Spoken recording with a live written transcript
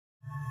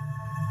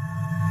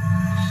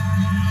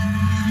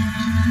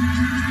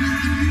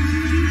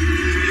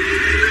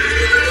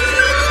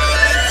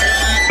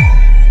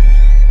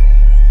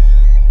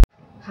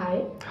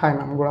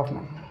good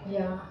afternoon.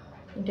 Yeah,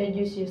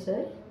 introduce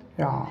yourself.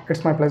 Yeah,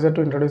 it's my pleasure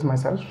to introduce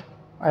myself.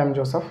 I am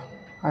Joseph.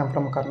 I am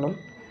from Kurnool.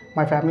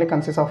 My family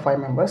consists of 5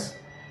 members.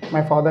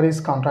 My father is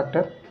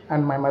contractor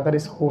and my mother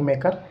is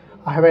homemaker.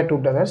 I have 2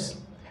 brothers,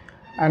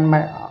 and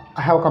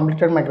I have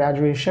completed my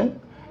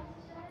graduation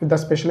with the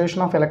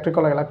specialization of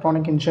electrical or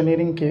electronic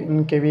engineering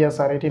in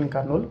KVS RIT in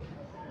Kurnool.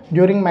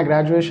 During my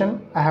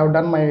graduation, I have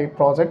done my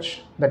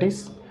projects, that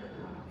is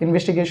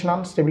investigation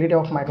on stability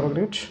of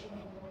microgrids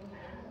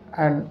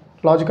and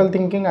logical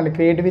thinking and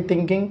creative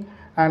thinking,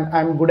 and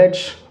I'm good at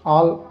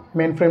all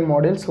mainframe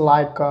models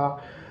like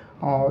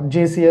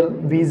JCL,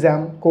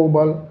 VZAM,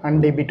 COBOL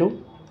and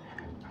DB2.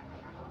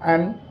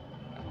 And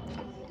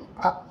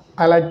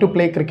I like to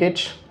play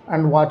cricket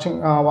and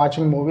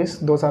watching movies.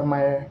 Those are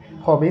my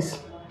hobbies,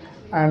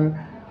 and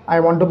I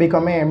want to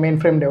become a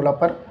mainframe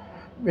developer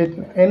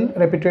in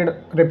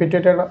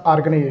reputed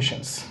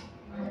organizations.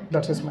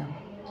 That's it, ma'am.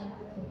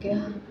 Okay.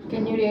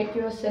 Can you rate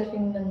yourself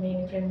in the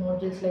mainframe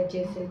modules like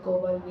JCL,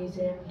 COBOL,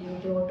 VZM,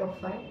 DB2 out of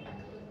 5?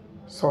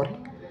 Sorry.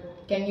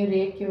 Can you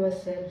rate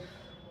yourself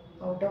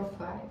out of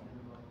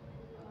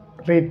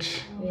 5?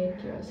 Rate.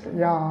 Rate yourself.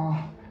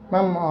 Yeah,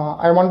 ma'am.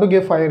 I want to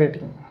give 5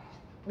 rating.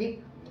 With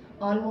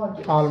all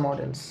modules? All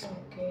models.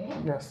 Okay.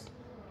 Yes.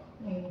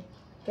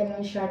 Can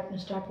we start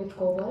with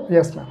COBOL?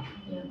 Yes, ma'am.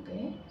 Yeah,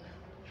 okay.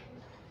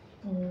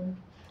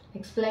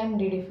 Explain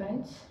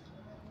redefines.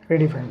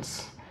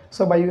 Redefines.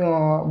 So by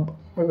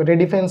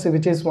redefines,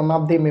 which is one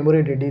of the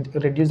memory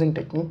reducing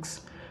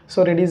techniques.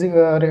 So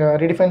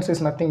redefines is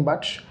nothing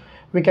but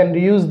we can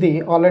reuse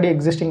the already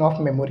existing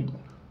of memory.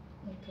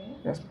 Okay.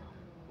 Yes, ma'am.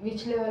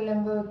 Which level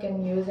number we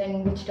can use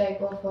and which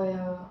type of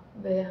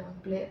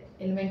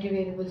elementary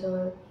variables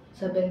or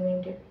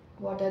sub-elementary?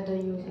 What are the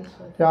uses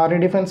for that? Yeah,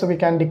 redefines we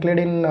can declare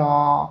in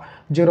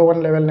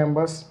 01 level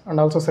numbers and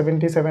also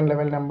 77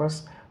 level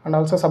numbers and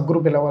also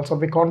subgroup level. So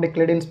we can't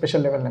declare in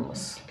special level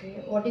numbers.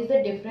 Okay. What is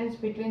the difference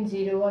between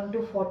 01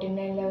 to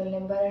 49 level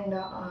number and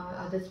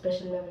other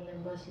special level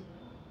numbers?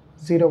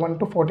 01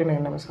 to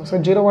 49 numbers. So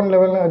 01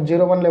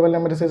 level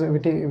numbers is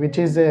which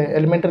is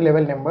elementary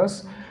level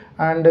numbers,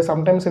 and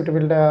sometimes it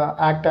will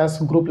act as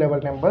group level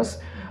numbers,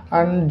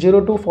 and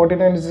 0 to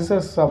 49 is a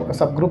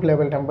subgroup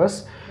level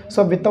numbers.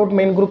 So without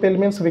main group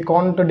elements we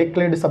can't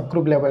declare the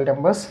subgroup level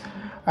numbers.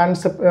 And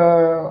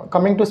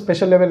coming to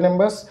special level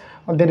numbers,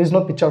 there is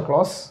no picture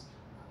clause.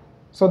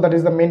 So that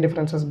is the main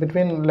differences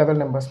between level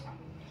numbers.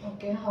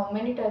 Okay, how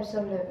many types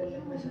of level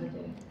numbers are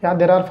there? Yeah,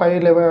 there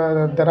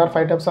are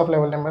 5 types of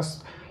level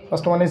numbers.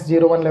 First one is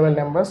 01 level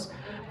numbers,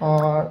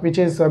 which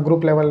is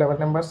group level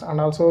numbers, and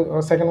also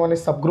second one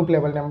is subgroup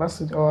level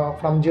numbers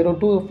from 0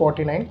 to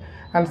 49,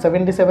 and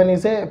 77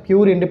 is a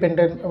pure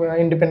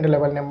independent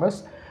level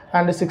numbers,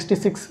 and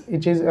 66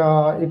 it is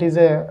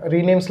a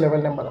renames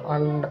level number,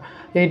 and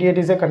 88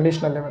 is a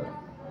conditional level,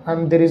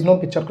 and there is no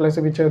picture class,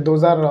 which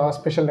those are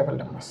special level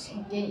numbers.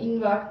 Okay,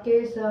 in what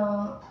case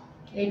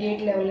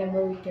 88 level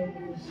number we can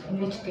use?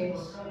 In which case?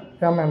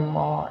 Yeah, ma'am.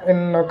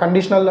 In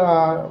conditional,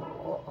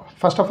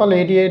 first of all,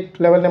 88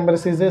 level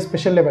numbers is a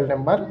special level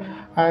number,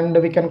 and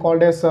we can call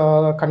it as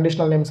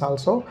conditional names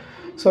also.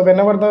 So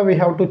whenever we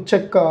have to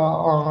check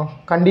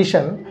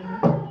condition,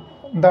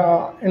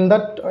 in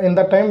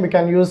that time we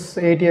can use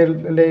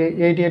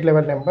 88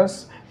 level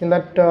numbers. In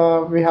that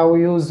we have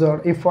used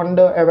if and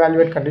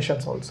evaluate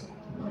conditions also.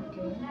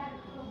 Okay.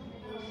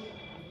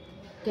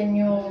 Can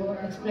you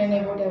explain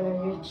about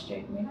evaluate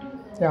statement?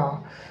 Yeah.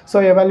 So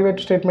evaluate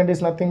statement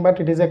is nothing but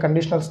it is a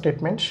conditional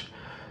statement.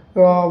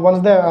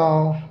 Once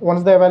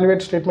the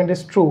evaluate statement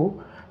is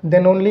true,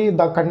 then only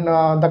the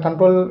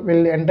control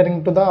will enter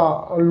into the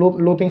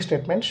looping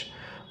statements.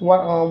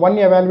 One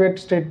evaluate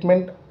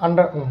statement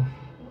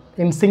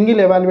in single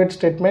evaluate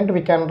statement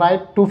we can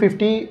write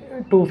 250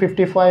 to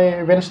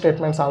 55 when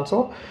statements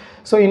also.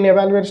 So in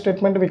evaluate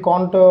statement we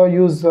can't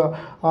use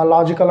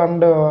logical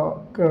and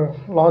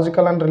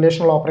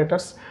relational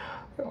operators.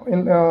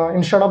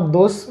 Instead of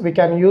those we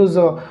can use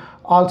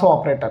also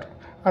operator.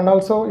 And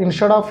also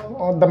instead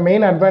of the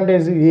main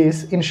advantage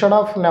is instead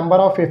of number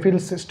of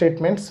if-else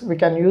statements we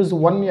can use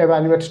one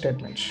evaluate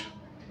statement.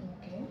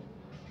 Okay.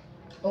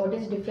 What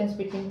is difference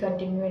between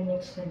continue and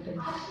next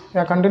sentence?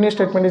 Yeah, continuous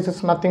statement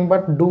is nothing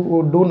but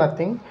do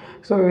nothing.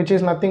 So which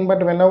is nothing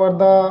but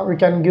whenever we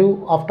can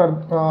give after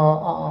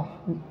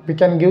we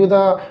can give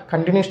the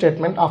continuous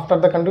statement. After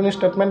the continuous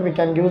statement we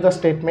can give the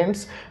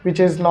statements which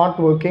is not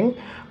working.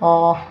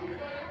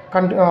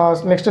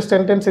 Next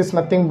sentence is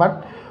nothing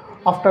but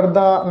after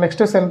the next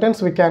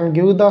sentence we can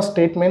give the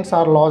statements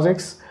or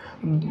logics.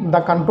 The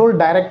control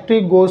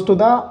directly goes to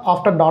the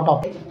after dot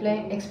of.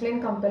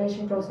 Explain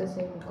compilation process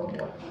in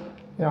COBOL.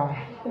 Yeah,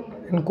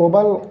 in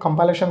COBOL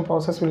compilation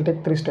process will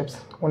take 3 steps.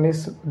 One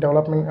is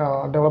develop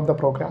the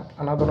program,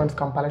 another one is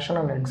compilation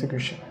and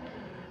execution.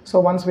 So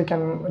once we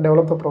can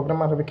develop the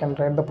program or we can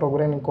write the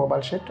program in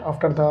COBOL sheet,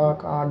 after the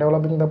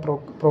developing the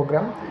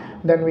program,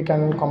 then we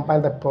can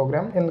compile that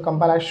program. In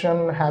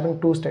compilation having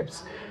 2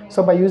 steps.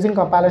 So by using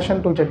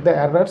compilation to check the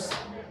errors,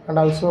 and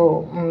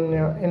also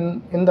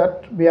in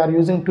that we are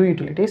using 2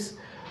 utilities.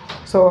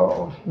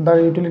 So the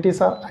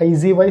utilities are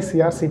IZY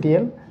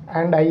CRCTL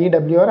and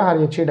IEWR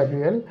or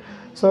HEWL.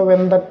 So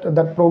when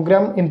that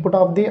program input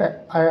of the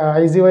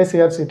IZY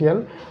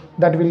CRCTL,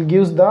 that will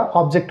gives the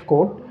object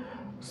code.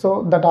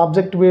 So that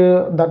object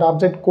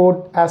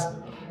code as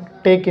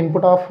take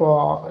input of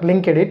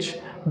link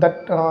edit,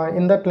 that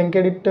in that link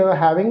edit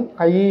having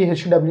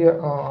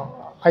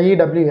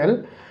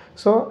IEWL.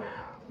 So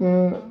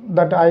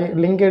that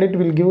link edit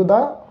will give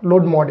the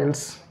load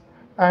modules,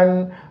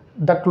 and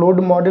that load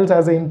modules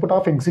as an input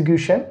of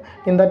execution.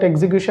 In that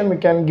execution we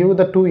can give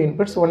the two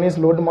inputs, one is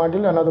load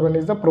module, another one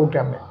is the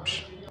program name.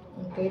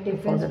 Okay,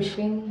 difference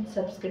between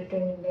subscript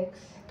and index.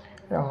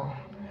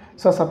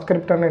 So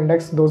subscript and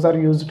index, those are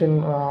used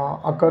in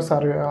occurs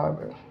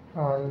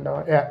and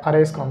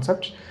arrays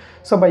concepts.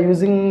 So by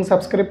using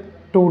subscript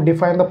to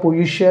define the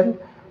position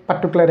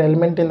particular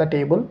element in the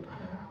table,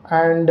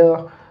 and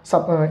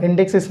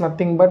index is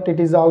nothing but it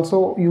is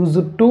also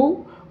used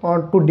to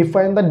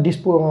define the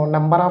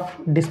number of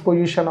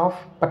disposition of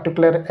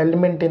particular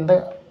element in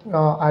the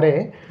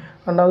array,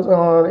 and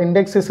also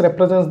index is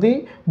represents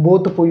the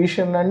both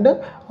position and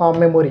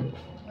memory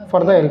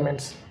for the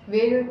elements.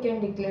 Where you can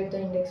declare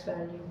the index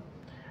value?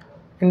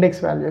 Index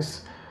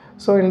values.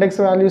 So index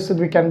values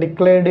we can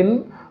declare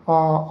in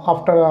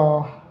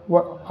after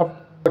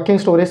working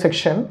storage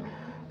section.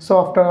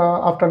 So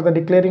after the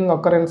declaring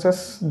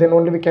occurrences, then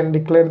only we can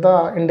declare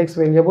the index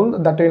variable.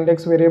 That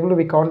index variable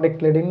we can't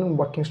declare in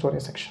working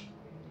storage section.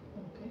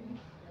 Okay.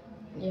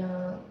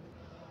 Yeah.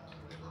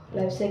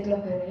 Life cycle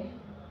of array.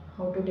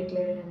 How to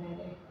declare an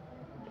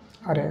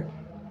array? Array.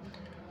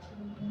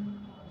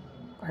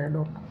 I don't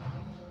know.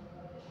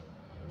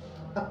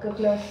 Occur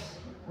class.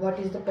 What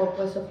is the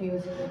purpose of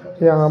using occur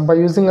class? Yeah, by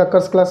using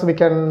occurs class we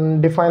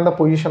can define the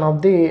position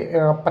of the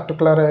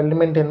particular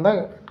element in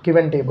the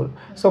given table.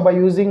 So by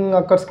using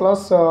occurs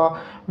class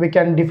we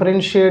can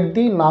differentiate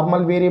the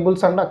normal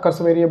variables and occurs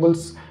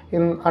variables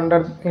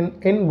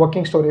in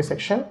working storage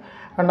section,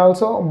 and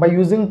also by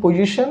using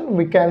position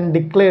we can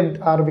declare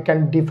or we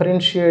can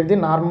differentiate the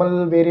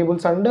normal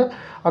variables and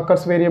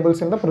occurs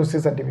variables in the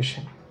procedure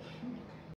division.